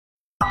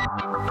So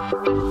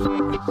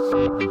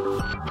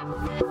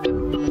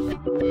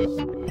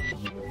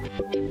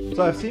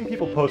I've seen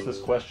people post this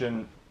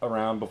question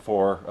around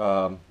before,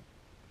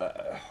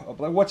 like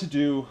what to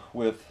do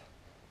with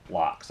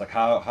locks. Like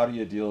how do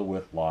you deal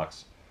with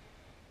locks?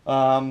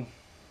 You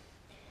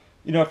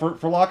know,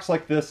 for locks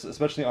like this,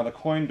 especially on the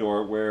coin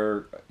door,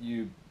 where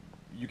you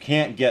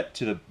can't get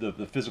to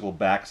the physical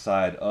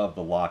backside of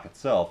the lock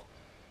itself,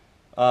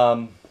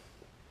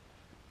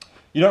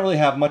 you don't really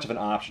have much of an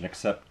option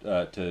except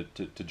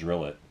to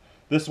drill it.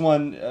 This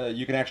one,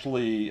 you can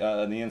actually,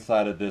 on the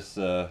inside of this,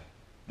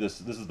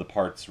 this is the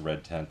parts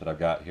red tent that I've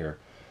got here.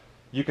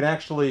 You can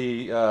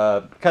actually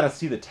kind of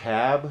see the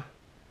tab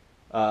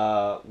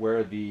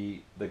where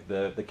the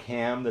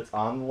cam that's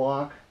on the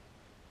lock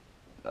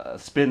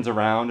spins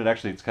around, and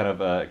actually it's kind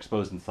of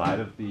exposed inside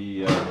of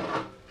the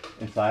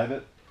inside of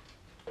it.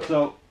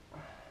 So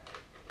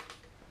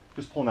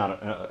just pulling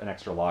out an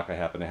extra lock I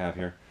happen to have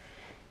here.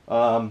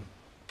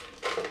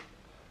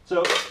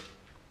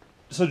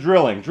 So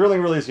drilling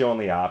really is the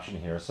only option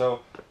here. So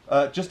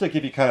just to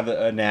give you kind of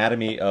the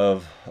anatomy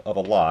of a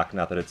lock,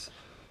 not that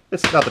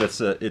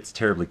it's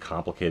terribly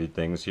complicated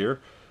things here,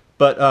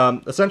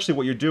 but essentially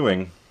what you're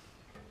doing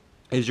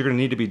is you're going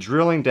to need to be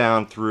drilling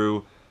down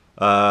through,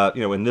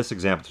 you know, in this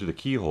example through the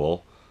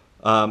keyhole,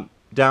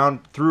 down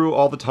through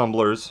all the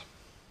tumblers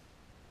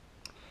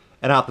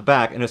and out the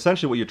back. And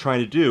essentially what you're trying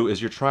to do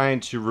is you're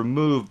trying to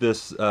remove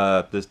this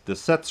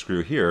this set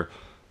screw here,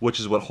 which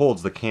is what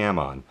holds the cam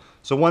on.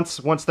 So once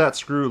that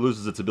screw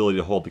loses its ability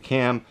to hold the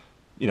cam,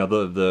 you know,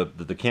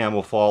 the cam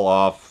will fall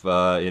off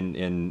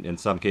in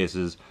some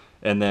cases,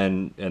 and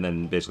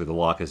then basically the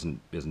lock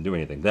isn't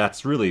doing anything.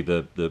 That's really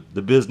the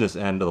business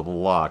end of the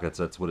lock.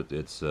 That's what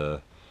it's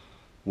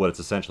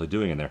essentially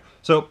doing in there.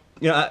 So,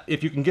 you know,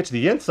 if you can get to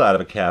the inside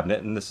of a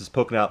cabinet, and this is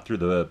poking out through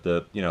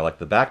the you know, like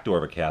the back door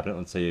of a cabinet,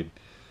 let's say,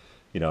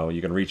 you know,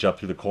 you can reach up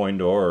through the coin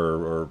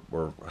door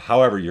or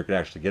however you can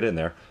actually get in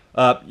there.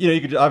 You know, you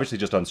could obviously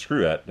just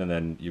unscrew it, and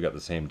then you got the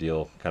same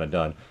deal kind of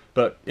done.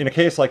 But in a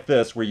case like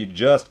this, where you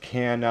just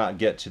cannot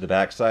get to the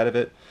back side of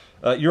it,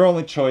 your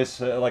only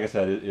choice, like I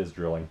said, is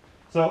drilling.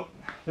 So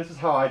this is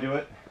how I do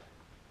it.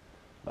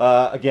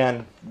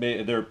 Again,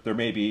 there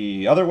may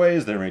be other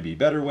ways, there may be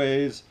better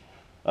ways,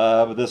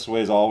 but this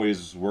way's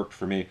always worked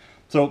for me.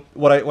 So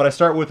what I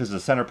start with is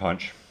a center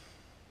punch.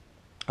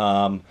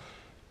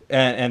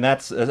 And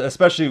that's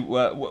especially,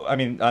 I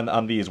mean,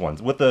 on these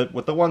ones. With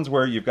the ones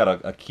where you've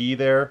got a key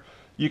there,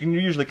 you can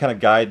usually kind of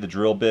guide the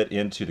drill bit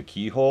into the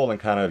keyhole and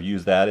kind of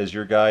use that as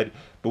your guide.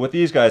 But with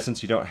these guys,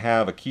 since you don't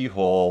have a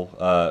keyhole,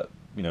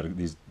 you know,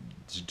 these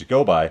to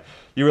go by,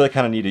 you really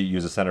kind of need to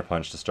use a center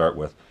punch to start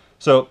with.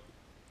 So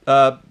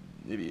a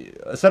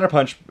center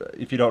punch,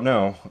 if you don't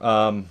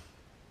know,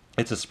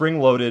 it's a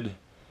spring-loaded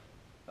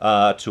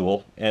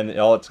tool, and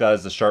all it's got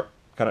is the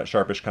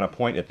sharpish kind of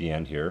point at the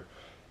end here.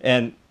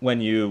 And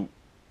when you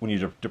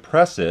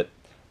depress it,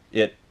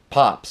 it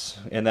pops,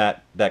 and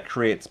that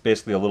creates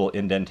basically a little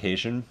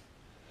indentation.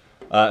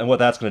 And what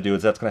that's going to do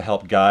is that's going to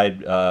help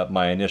guide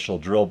my initial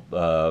drill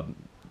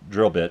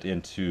bit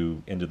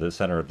into the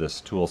center of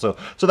this tool. So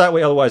that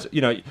way, otherwise, you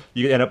know,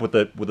 you end up with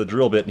a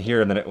drill bit in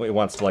here, and then it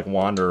wants to like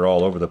wander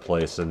all over the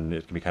place, and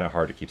it can be kind of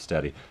hard to keep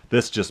steady.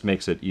 This just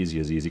makes it as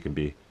easy can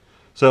be.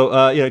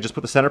 So you know, just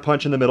put the center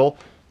punch in the middle,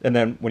 and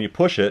then when you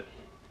push it,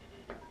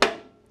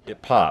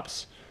 it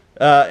pops.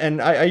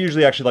 And I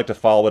usually actually like to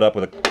follow it up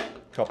with a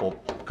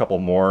couple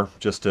more,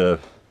 just to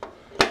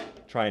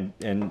try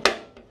and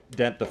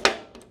dent the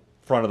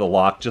front of the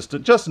lock just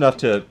enough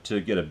to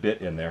get a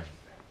bit in there.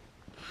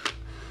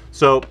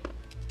 So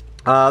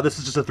this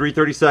is just a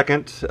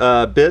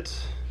 3/32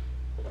 bit,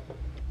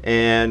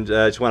 and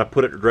just want to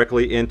put it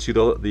directly into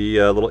the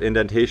little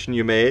indentation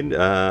you made.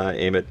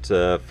 Aim it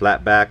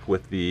flat back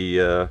with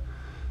the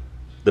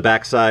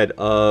backside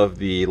of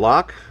the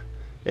lock,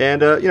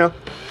 and you know,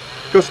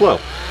 go slow.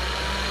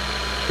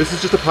 This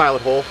is just a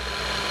pilot hole.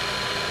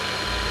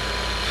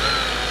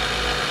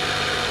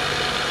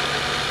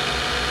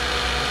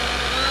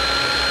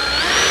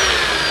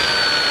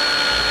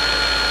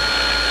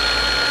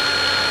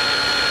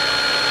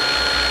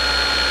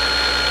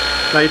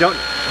 Now you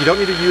don't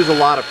need to use a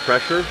lot of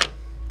pressure.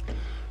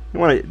 You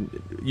want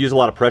to use a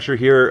lot of pressure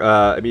here.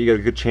 I mean, you got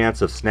a good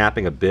chance of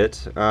snapping a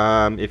bit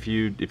if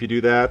you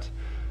do that,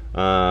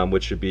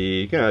 which should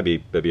be, you know,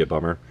 that'd be a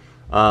bummer.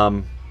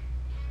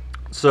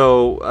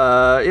 So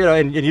you know,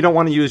 and you don't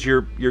want to use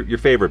your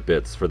favorite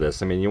bits for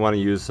this. I mean, you want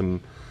to use some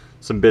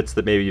bits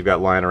that maybe you've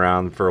got lying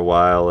around for a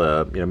while.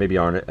 You know, maybe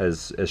aren't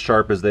as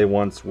sharp as they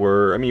once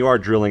were. I mean, you are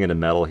drilling into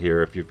metal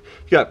here. If you've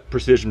got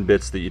precision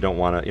bits that you don't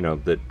want to, you know,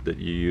 that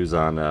you use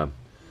on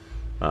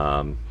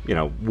you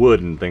know,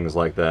 wood and things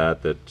like that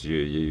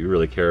you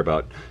really care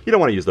about, you don't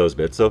want to use those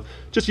bits. So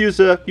just use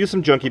some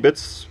junky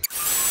bits.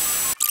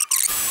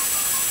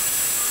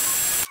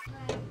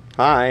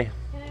 Hi.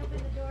 Can I open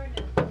the door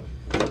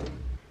now?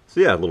 So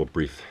yeah, a little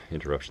brief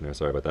interruption there,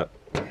 sorry about that.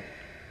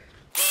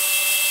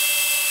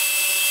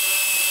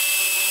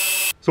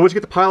 So once you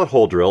get the pilot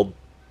hole drilled,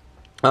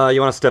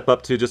 You want to step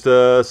up to just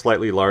a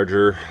slightly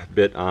larger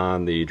bit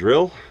on the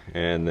drill,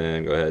 and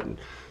then go ahead and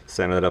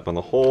center that up on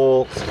the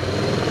hole.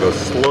 Go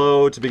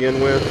slow to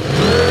begin with.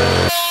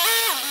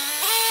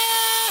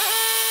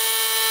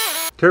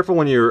 Careful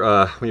when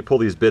you pull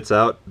these bits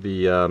out.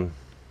 They're going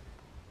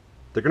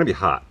to be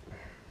hot.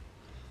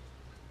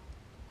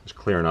 Just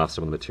clearing off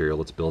some of the material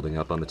that's building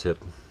up on the tip.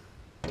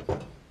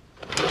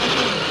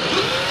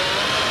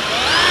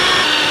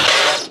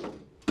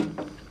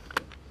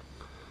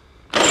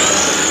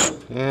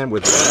 And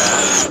with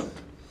that,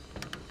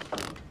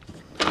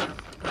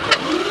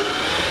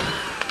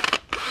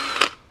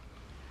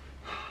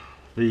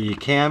 the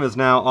cam is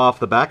now off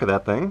the back of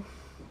that thing,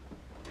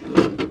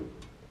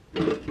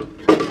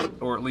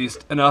 or at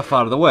least enough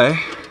out of the way.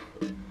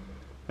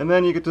 And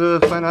then you get to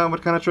find out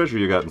what kind of treasure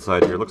you got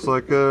inside here. Looks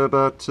like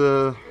about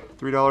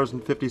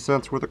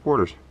 $3.50 worth of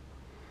quarters.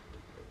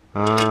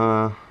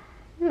 Yeah.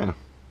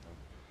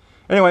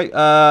 Anyway,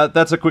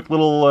 that's a quick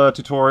little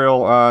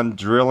tutorial on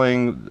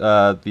drilling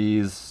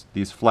these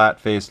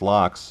flat-faced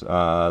locks that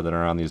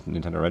are on these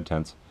Nintendo Red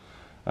Tents.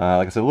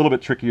 Like I said, a little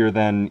bit trickier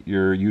than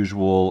your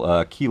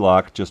usual key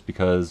lock, just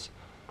because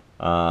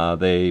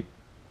they're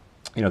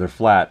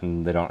flat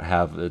and they don't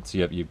have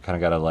you've kind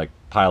of got to like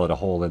pilot a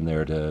hole in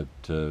there to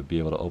be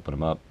able to open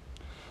them up.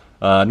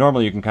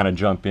 Normally, you can kind of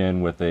jump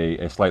in with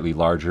a slightly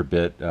larger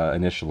bit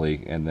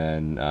initially, and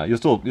then you'll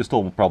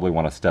still probably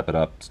want to step it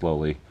up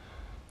slowly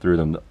through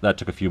them. That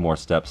took a few more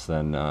steps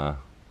than I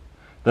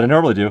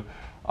normally do.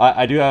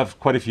 I do have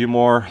quite a few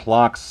more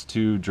locks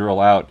to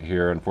drill out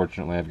here.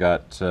 Unfortunately, I've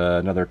got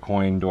another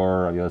coin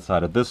door on the other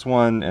side of this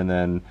one, and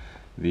then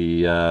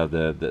the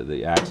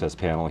access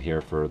panel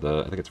here for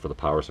I think it's for the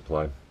power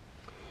supply.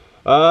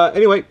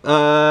 Anyway,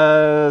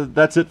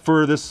 that's it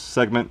for this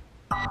segment.